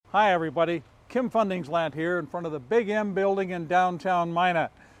Hi everybody, Kim Fundingsland here in front of the Big M building in downtown Minot.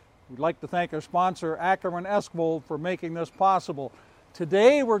 We'd like to thank our sponsor Ackerman Esquvold for making this possible.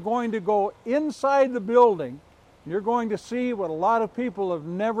 Today we're going to go inside the building. You're going to see what a lot of people have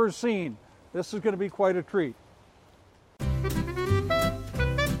never seen. This is going to be quite a treat.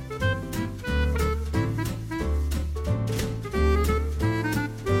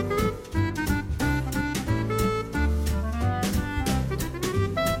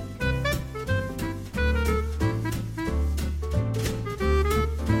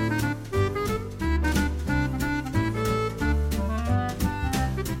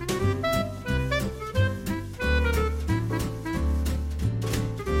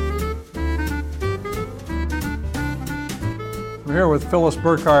 We're here with Phyllis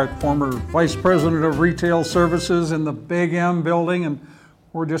Burckhard, former Vice President of Retail Services in the Big M building, and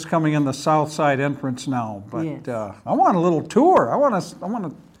we're just coming in the south side entrance now. But yes. I want a little tour. I want to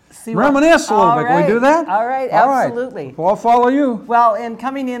reminisce a little bit. Can we do that? All right, absolutely. Right. Well, I'll follow you. Well, and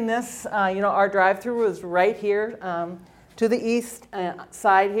coming in this, our drive-through was right here to the east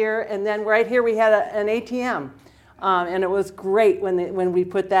side here, and then right here we had an ATM, and it was great when we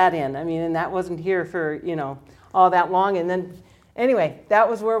put that in. I mean, and that wasn't here for all that long, and then. Anyway, that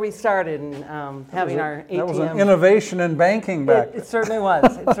was where we started in having our ATM. That was an innovation in banking back then. It certainly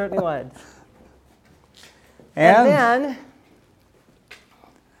was. It certainly was. And then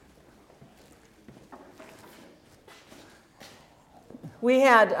we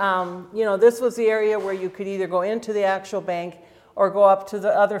had, this was the area where you could either go into the actual bank or go up to the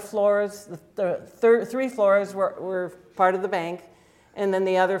other floors. The three floors were part of the bank, and then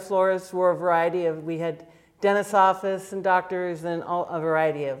the other floors were a variety of, we had dentist's office and doctors and a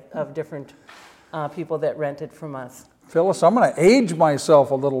variety of different people that rented from us. Phyllis, I'm going to age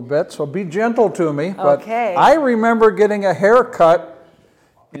myself a little bit, so be gentle to me. Okay. But I remember getting a haircut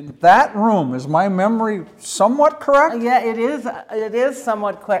in that room. Is my memory somewhat correct? Yeah, it is. It is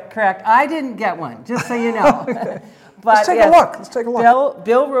somewhat correct. I didn't get one, just so you know. Okay. But Let's take a look. Let's take a look.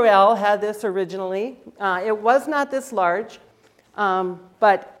 Bill Ruel had this originally. It was not this large,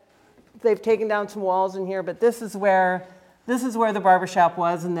 but they've taken down some walls in here, but this is where the barbershop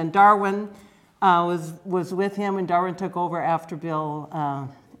was, and then Darwin was with him, and Darwin took over after Bill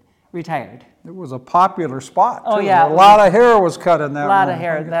retired. It was a popular spot, too. Oh, yeah. A lot of hair was cut in that room. A lot of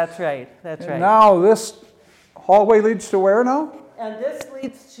hair, that's right, that's right. Now this hallway leads to where now? And this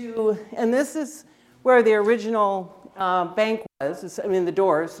leads to, and this is where the original bank was, the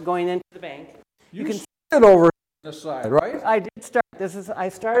doors going into the bank. You can see it over this side, right? I did start. I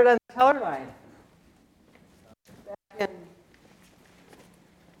started on the teller line.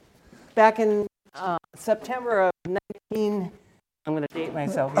 Back in September of I'm going to date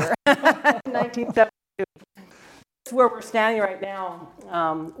myself here, 1972. This is where we're standing right now,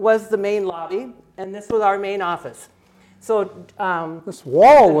 was the main lobby, and this was our main office. So this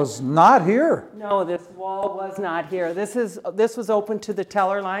wall was not here. No, this wall was not here. This was open to the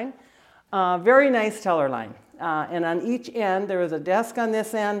teller line. Very nice teller line. And on each end, there was a desk on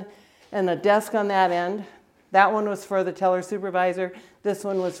this end and a desk on that end. That one was for the teller supervisor. This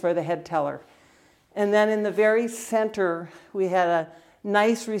one was for the head teller. And then in the very center, we had a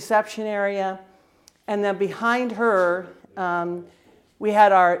nice reception area. And then behind her, we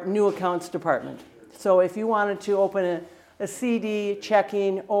had our new accounts department. So if you wanted to open a CD,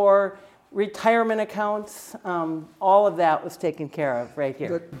 checking, or retirement accounts, all of that was taken care of right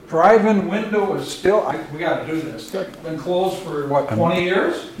here. The drive-in window is still, we got to do this. It's been closed for, 20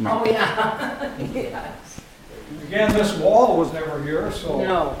 years? No. Oh, yeah. Yes. Again, this wall was never here, so.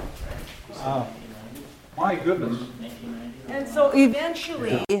 No. My goodness. And so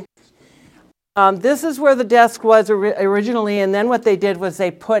eventually, this is where the desk was originally, and then what they did was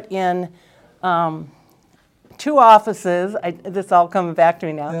they put in two offices. This all coming back to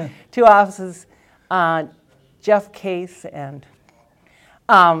me now. Yeah. Two offices, Jeff Case and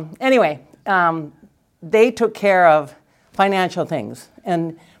they took care of financial things,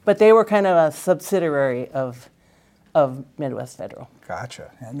 but they were kind of a subsidiary of Midwest Federal.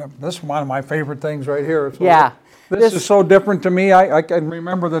 Gotcha. And this is one of my favorite things right here. Yeah. This is so different to me. I can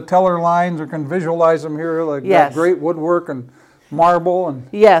remember the teller lines, or can visualize them here, like yes. Great woodwork and marble and.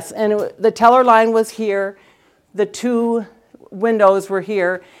 Yes, and the teller line was here. The two windows were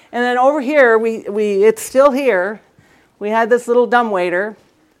here, and then over here it's still here. We had this little dumbwaiter,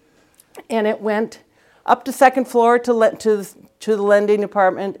 and it went up to second floor to the lending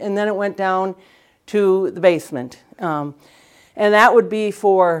department, and then it went down to the basement, and that would be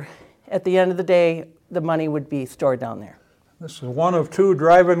for, at the end of the day, the money would be stored down there. This is one of two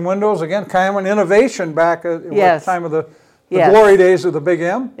drive-in windows. Again, kind of an innovation back at yes. the time of the The Yes. glory days of the Big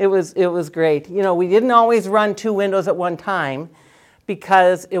M? It was great. You know, we didn't always run 2 windows at one time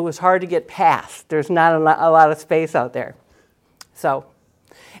because it was hard to get past. There's not a lot of space out there. So,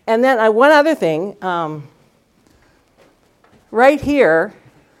 and then one other thing, right here,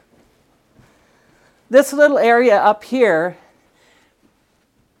 this little area up here,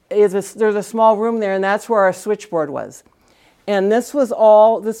 there's a small room there, and that's where our switchboard was. And this was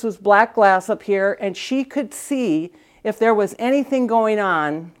black glass up here, and she could see if there was anything going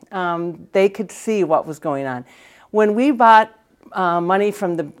on, they could see what was going on. When we bought money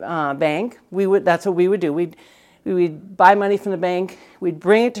from the bank, that's what we would do. We'd buy money from the bank, we'd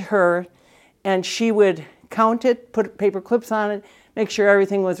bring it to her, and she would count it, put paper clips on it, make sure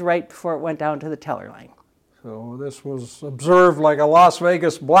everything was right before it went down to the teller line. So this was observed like a Las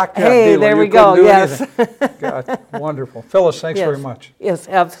Vegas blackjack dealer. Hey, there we go, yes. God, wonderful. Phyllis, thanks Yes. very much. Yes,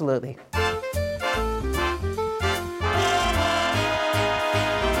 absolutely.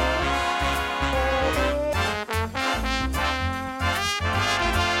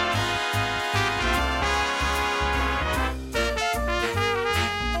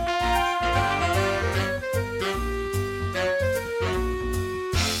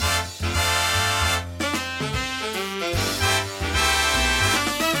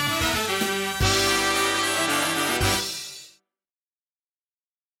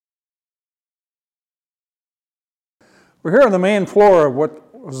 We're here on the main floor of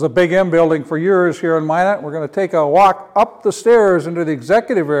what was the Big M building for years here in Minot. We're going to take a walk up the stairs into the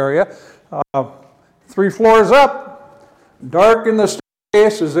executive area. 3 floors up, dark in the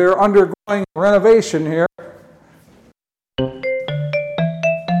staircase as they're undergoing renovation here.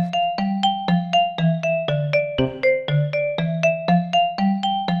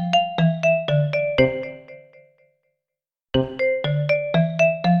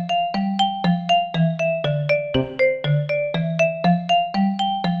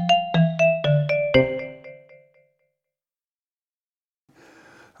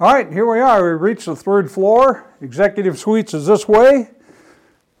 All right, here we are. We reached the 3rd floor. Executive suites is this way.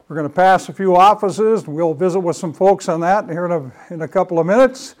 We're going to pass a few offices, and we'll visit with some folks on that here in a couple of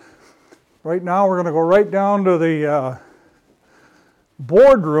minutes. Right now, we're going to go right down to the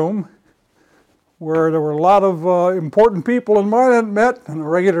boardroom, where there were a lot of important people in Minot met on a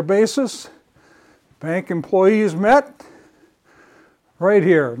regular basis. Bank employees met right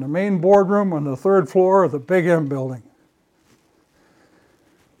here in the main boardroom on the 3rd floor of the Big M building.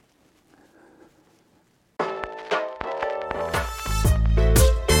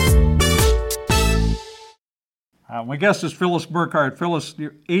 My guest is Phyllis Burckhard. Phyllis,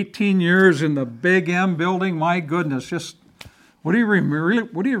 you're 18 years in the Big M building. My goodness, just what do you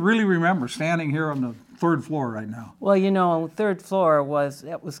really remember standing here on the 3rd floor right now? Well, you know, 3rd floor was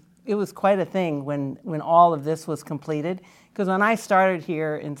quite a thing when all of this was completed. Because when I started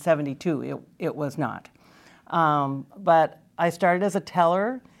here in '72, it was not. But I started as a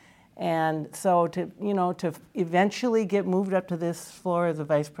teller, and so to eventually get moved up to this floor as a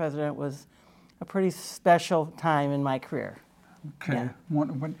vice president was a pretty special time in my career. Okay.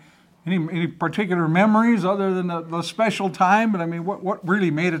 Yeah. Any particular memories other than the special time? But I mean, what really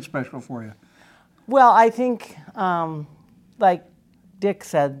made it special for you? Well, I think, like Dick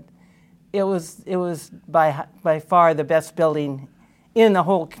said, it was by far the best building in the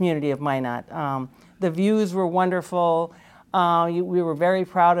whole community of Minot. The views were wonderful. We were very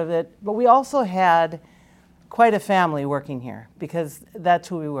proud of it. But we also had quite a family working here because that's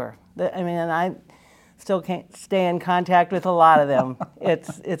who we were. I mean, and I still can't stay in contact with a lot of them.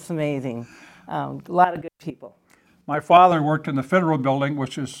 It's amazing. A lot of good people. My father worked in the federal building,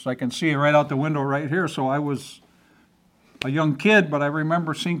 which is, I can see right out the window right here. So I was a young kid, but I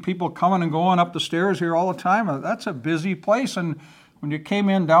remember seeing people coming and going up the stairs here all the time. That's a busy place. And when you came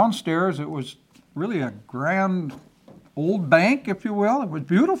in downstairs, it was really a grand old bank, if you will. It was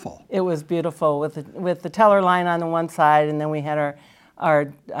beautiful. It was beautiful with the teller line on the one side, and then we had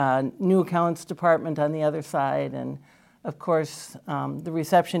our new accounts department on the other side, and of course the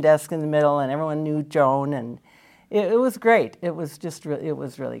reception desk in the middle, and everyone knew Joan, and it was great. It was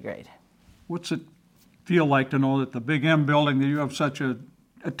really great. What's it feel like to know that the Big M building that you have such an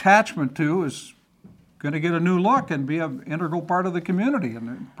attachment to is going to get a new look and be an integral part of the community,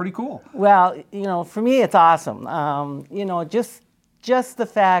 and pretty cool? Well, you know, for me it's awesome. You know, just the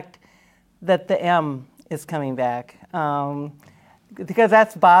fact that the M is coming back. Because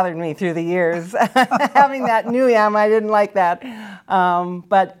that's bothered me through the years. Having that new M, I didn't like that.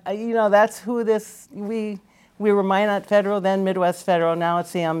 But, you know, that's who we were Minot Federal, then Midwest Federal, now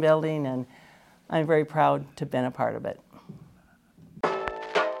it's the M building, and I'm very proud to have been a part of it.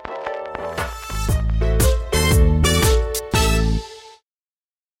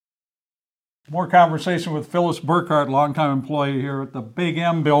 More conversation with Phyllis Burckhard, longtime employee here at the Big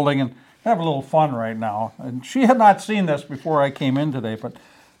M building, and have a little fun right now. And she had not seen this before I came in today, but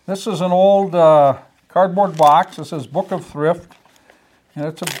this is an old cardboard box. It says Book of Thrift, and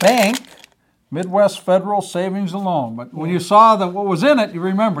it's a bank, Midwest Federal Savings and Loan. But when you saw what was in it, you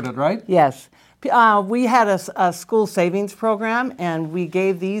remembered it, right? Yes. We had a school savings program, and we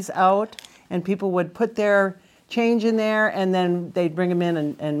gave these out, and people would put their change in there, and then they'd bring them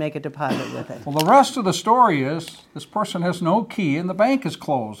in and make a deposit with it. Well, the rest of the story is this person has no key, and the bank is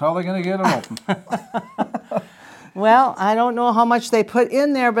closed. How are they going to get it open? Well, I don't know how much they put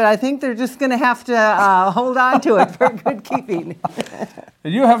in there, but I think they're just going to have to hold on to it for good keeping.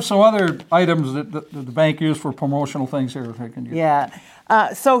 And you have some other items that the bank used for promotional things here. If I can use. Yeah.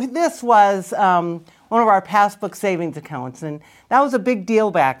 So this was one of our passbook savings accounts, and that was a big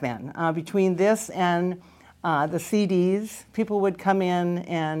deal back then. Between this and the CDs, people would come in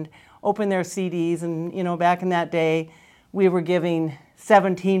and open their CDs, and back in that day, we were giving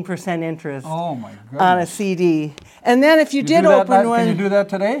 17% interest on a CD. And then if you did open one... Can you do that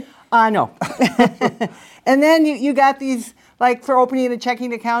today? No. And then you got these, like for opening a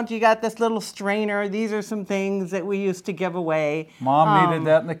checking account, you got this little strainer. These are some things that we used to give away. Mom needed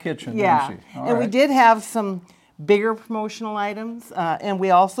that in the kitchen, didn't she? And we did have some bigger promotional items, and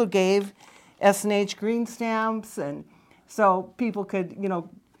we also gave S&H green stamps, and so people could,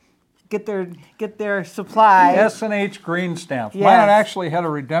 get their supply. S&H green stamps. Yes. Mine actually had a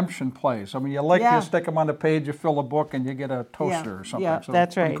redemption place. I mean, you stick them on the page, you fill a book, and you get a toaster or something. Yeah, so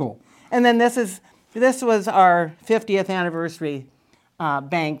that's right. Pretty cool. And then this was our 50th anniversary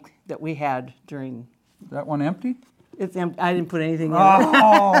bank that we had during. Is that one empty? It's empty. I didn't put anything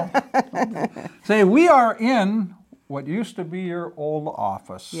in it. Say, we are in what used to be your old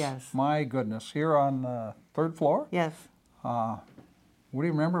office. Yes. My goodness, here on the third floor? Yes. What do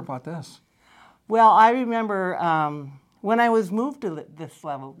you remember about this? Well, I remember when I was moved to this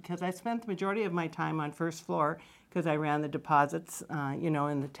level, because I spent the majority of my time on first floor because I ran the deposits,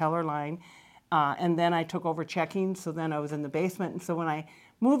 in the teller line. And then I took over checking, so then I was in the basement. And so when I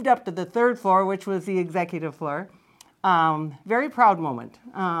moved up to the third floor, which was the executive floor, very proud moment.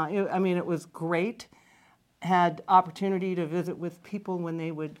 It was great. Had opportunity to visit with people when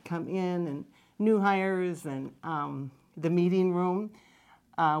they would come in, and new hires, and the meeting room,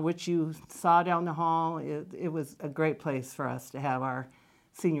 which you saw down the hall. It was a great place for us to have our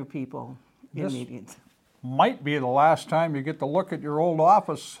senior people in meetings. Might be the last time you get to look at your old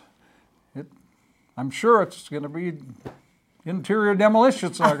office. I'm sure it's going to be interior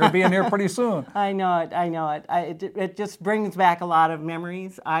demolitions are going to be in here pretty soon. I know it. It just brings back a lot of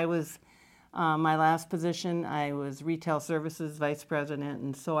memories. I was, my last position, I was retail services vice president,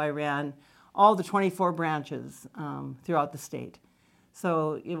 and so I ran all the 24 branches throughout the state.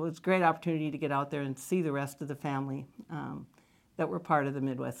 So it was a great opportunity to get out there and see the rest of the family that were part of the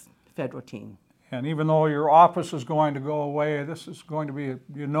Midwest Federal team. And even though your office is going to go away, this is going to be,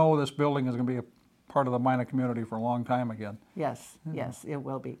 this building is going to be a part of the Minot community for a long time again. Yes, yes, it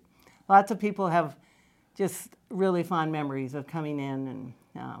will be. Lots of people have just really fond memories of coming in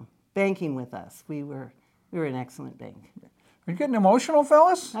and banking with us. We were an excellent bank. Are you getting emotional,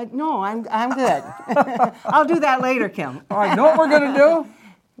 Phyllis? No, I'm good. I'll do that later, Kim. All right, you know what we're going to do?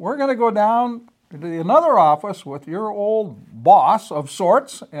 We're going to go down to another office with your old boss of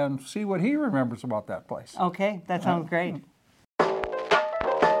sorts and see what he remembers about that place. Okay, that sounds great.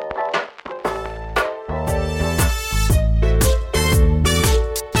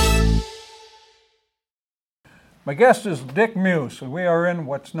 My guest is Dick Muus, and we are in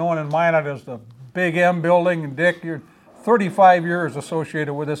what's known in Minot as the Big M building. And Dick, you're 35 years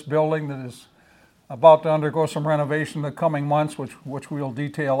associated with this building that is about to undergo some renovation in the coming months, which we'll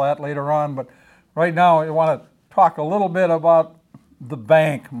detail that later on. But right now, I want to talk a little bit about the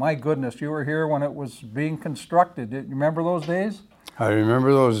bank. My goodness, you were here when it was being constructed. Do you remember those days? I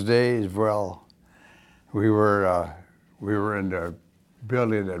remember those days well. We were in the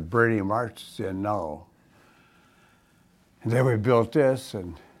building that Brady March is in now. And then we built this,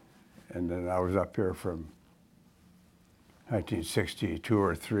 and then I was up here from 1962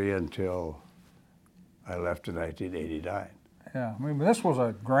 or 3 until I left in 1989. Yeah, I mean, this was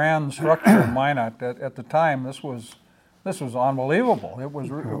a grand structure in Minot. At the time, this was unbelievable. It was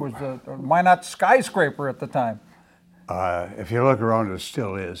the Minot skyscraper at the time. If you look around, it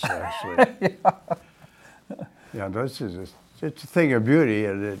still is, actually. It's a thing of beauty,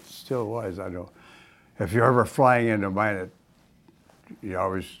 and it still was. I know. If you're ever flying into Minot, you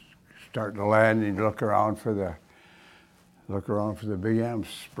always start to land and you look around for the Big M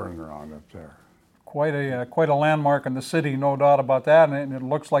spring around up there. Of quite a landmark in the city, no doubt about that, and it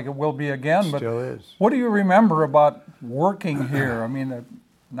looks like it will be again. But Still is. what do you remember about working here? I mean,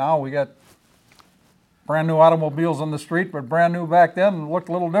 now we got brand new automobiles on the street, but brand new back then looked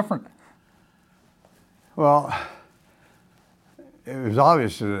a little different. Well, it was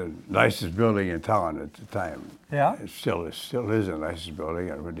obviously the nicest building in town at the time. Yeah. It still is the nicest building,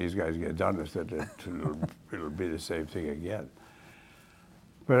 and when these guys get done with it, it'll be the same thing again.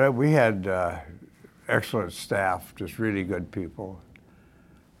 But we had excellent staff, just really good people,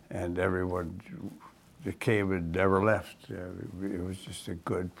 and everyone that came and never left. It was just a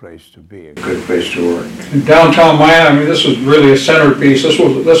good place to be, a good place to work. In downtown Minot, I mean, this was really a centerpiece. This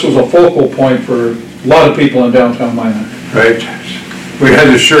was a focal point for a lot of people in downtown Minot. Right. We had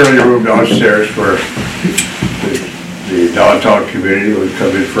the Shirley room downstairs where the downtown community would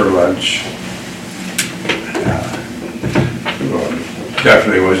come in for lunch.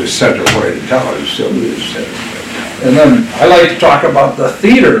 Definitely was a center point in town. It still is a center point. And then I like to talk about the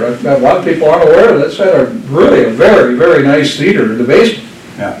theater. A lot of people aren't aware of this. Had a really very, very nice theater in the basement.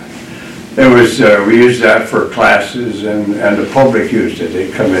 Yeah. It was, we used that for classes, and the public used it.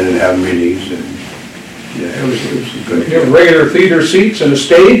 They'd come in and have meetings, and yeah, it was a good. You have regular theater seats and a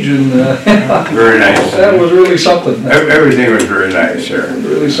stage, and very nice. That was really something. Everything was very nice here.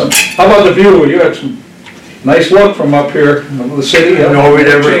 Really something. How about the view? You had some nice look from up here of the city. No, we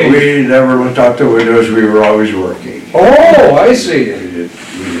never looked out the windows. We were always working. Oh, I see. We did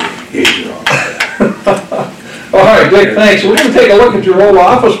gauge it all. All right, Dick, thanks. We're going to take a look at your old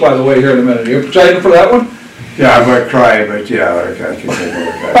office, by the way, here in a minute. Are you excited for that one? Yeah, I might cry, but yeah, I can take a look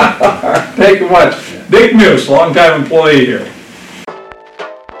at it. Thank you much. Dick Muus, longtime employee here.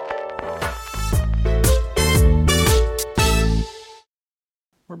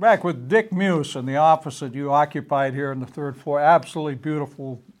 We're back with Dick Muus in the office that you occupied here on the third floor. Absolutely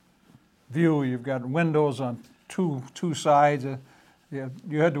beautiful view. You've got windows on two sides. You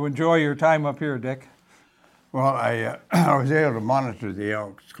had to enjoy your time up here, Dick. Well, I was able to monitor the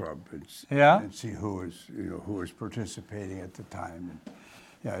Elks Club and see who was participating at the time. And,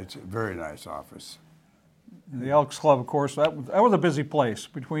 yeah, it's a very nice office. The Elks Club, of course, that was a busy place.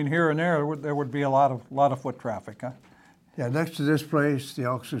 Between here and there would be a lot of foot traffic, huh? Yeah, next to this place, the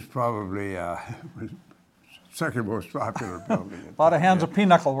Elks is probably second most popular building. A lot of hands of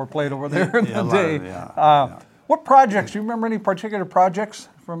pinochle were played over there in the day. What projects? Do you remember any particular projects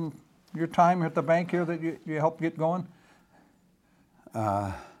from your time at the bank here that you helped get going?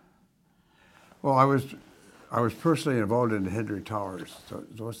 Well, I was personally involved in the Henry Towers.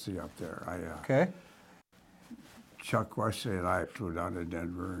 Those things up there. Okay. Chuck Wesley and I flew down to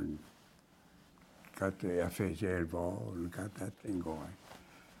Denver and got the FHA involved and got that thing going.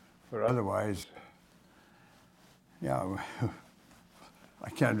 But otherwise, yeah, I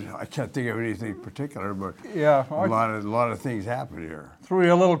can't think of anything particular, but yeah, a lot of things happen here. Threw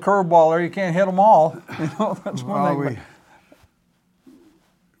you a little curveball there. You can't hit them all. That's one thing.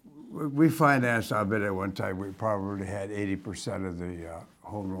 We financed, I bet at one time we probably had 80% of the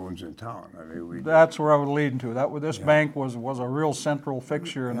home loans in town. I mean, that's where I was leading to. This bank was a real central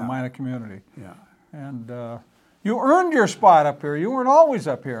fixture in the Minot community. Yeah. And you earned your spot up here. You weren't always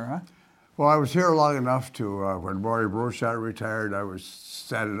up here, huh? Well, I was here long enough to, when Maury Brochard retired, I was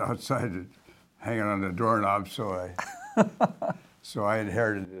standing outside and hanging on the doorknob, so I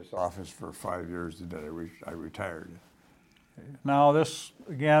inherited this office for 5 years, and then I retired. Now this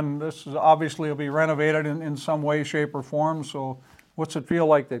is obviously will be renovated in some way, shape, or form, so what's it feel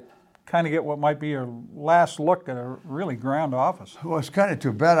like to kind of get what might be your last look at a really grand office? Well, it's kind of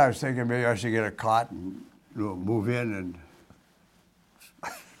too bad. I was thinking maybe I should get a cot and move in and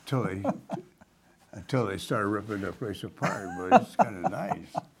until they started ripping the place apart, but it's kind of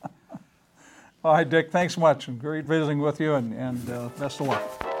nice. All right, Dick, thanks much, and great visiting with you, and best of luck.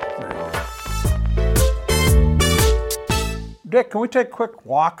 Dick, can we take a quick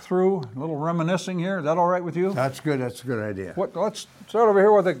walk through, a little reminiscing here? Is that all right with you? That's good. That's a good idea. Let's start over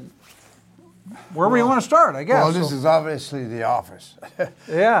here with wherever you want to start, I guess. Well, this is obviously the office.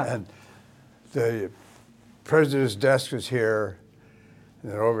 Yeah. And the president's desk is here.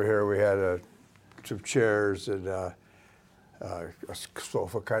 And then over here we had some chairs and a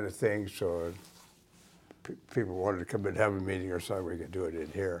sofa kind of thing. So people wanted to come and have a meeting or something, we could do it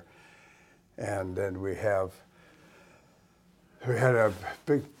in here. And then we had a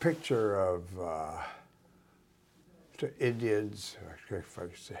big picture of the Indians, if I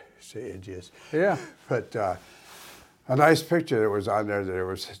could say Indians. Yeah. But a nice picture that was on there. There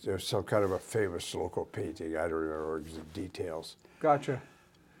was some kind of a famous local painting. I don't remember the details. Gotcha.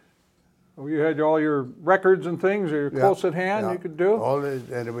 Well, you had all your records and things, or close at hand you could do?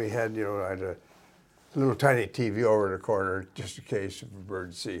 And we had, I had little tiny TV over in the corner, just in case of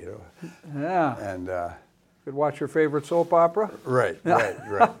emergency, you know. Yeah. And Could watch your favorite soap opera. right.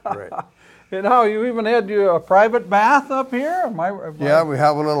 And how you even had a private bath up here? Yeah, we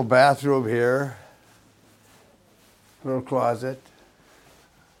have a little bathroom here, little closet,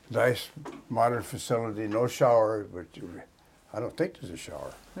 nice modern facility, no shower, but I don't think there's a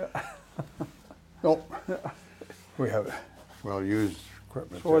shower. Nope. We have well-used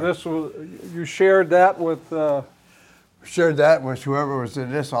equipment. So this was, you shared that with... Shared that with whoever was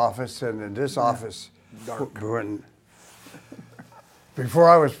in this office, and in this office, before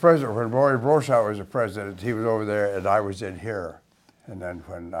I was president, when Roy Brochow was the president, he was over there and I was in here. And then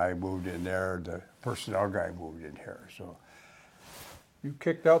when I moved in there, the personnel guy moved in here, so. You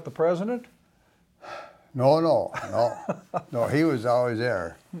kicked out the president? No, he was always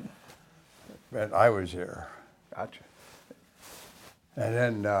there, but I was here. Gotcha.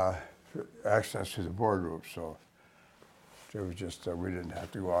 And then access to the boardroom, so it was just, we didn't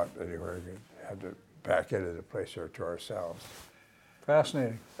have to go out anywhere, we had to back into the place here to ourselves.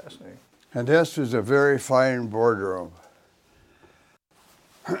 Fascinating. And this was a very fine boardroom.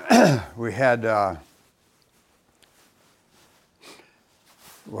 We had, not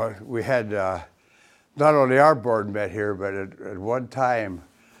only our board met here, but at one time,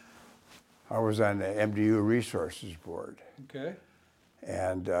 I was on the MDU Resources Board. Okay.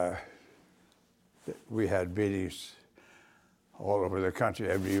 And we had meetings all over the country,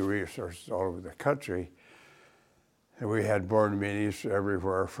 MDU Resources all over the country. And we had board meetings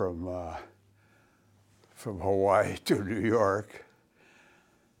everywhere from Hawaii to New York.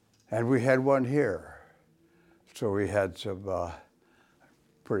 And we had one here. So we had some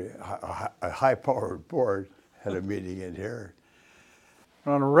pretty high-powered board, had a meeting in here.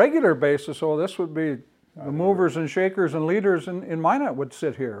 On a regular basis, so this would be the movers and shakers and leaders in Minot would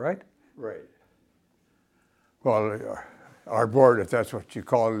sit here, right? Right. Well, our board, if that's what you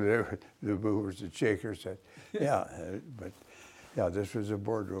call it, the movers and shakers, said, yeah, but yeah, this was a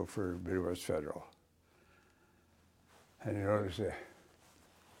boardroom for Midwest Federal. And you notice the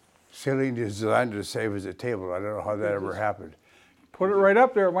ceiling is designed the same as a table. I don't know how that ever happened. Put it right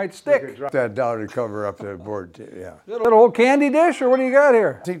up there, it might stick. Drop that down and cover up the board, yeah. Is that a little old candy dish, or what do you got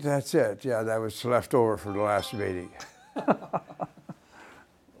here? I think that's it. Yeah, that was left over from the last meeting.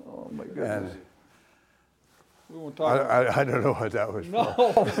 Oh my goodness. And we won't talk about I don't know what that was for.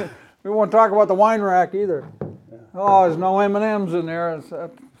 No, we won't talk about the wine rack either. Yeah. Oh, there's no M&Ms in there.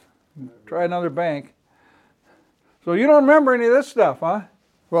 Try another bank. So you don't remember any of this stuff, huh?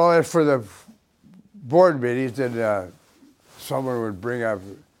 Well, and for the board meetings, then someone would bring up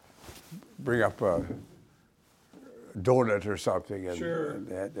a donut or something, and, sure. and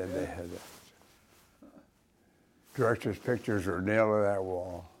they had directors' pictures were nailed to that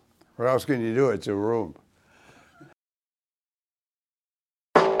wall. What else can you do? It's a room.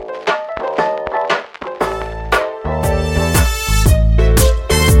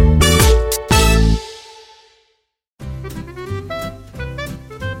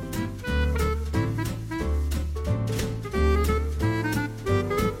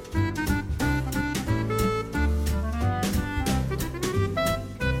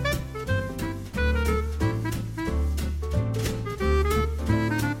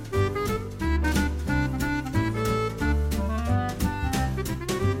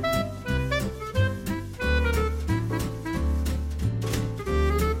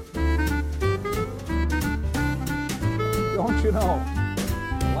 Don't you know,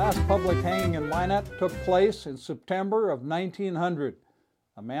 the last public hanging in Minot took place in September of 1900.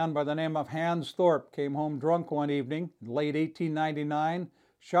 A man by the name of Hans Thorpe came home drunk one evening in late 1899,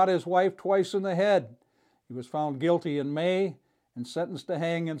 shot his wife twice in the head. He was found guilty in May and sentenced to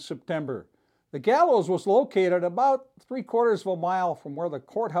hang in September. The gallows was located about 3/4 of a mile from where the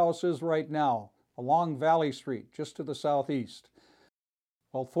courthouse is right now, along Valley Street, just to the southeast.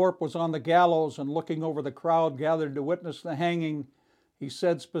 While Thorpe was on the gallows and looking over the crowd gathered to witness the hanging, he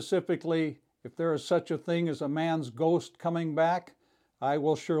said specifically, "If there is such a thing as a man's ghost coming back, I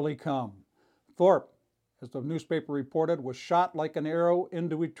will surely come." Thorpe, as the newspaper reported, was shot like an arrow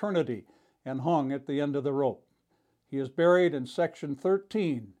into eternity and hung at the end of the rope. He is buried in Section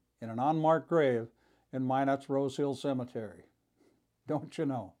 13 in an unmarked grave in Minot's Rose Hill Cemetery. Don't you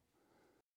know?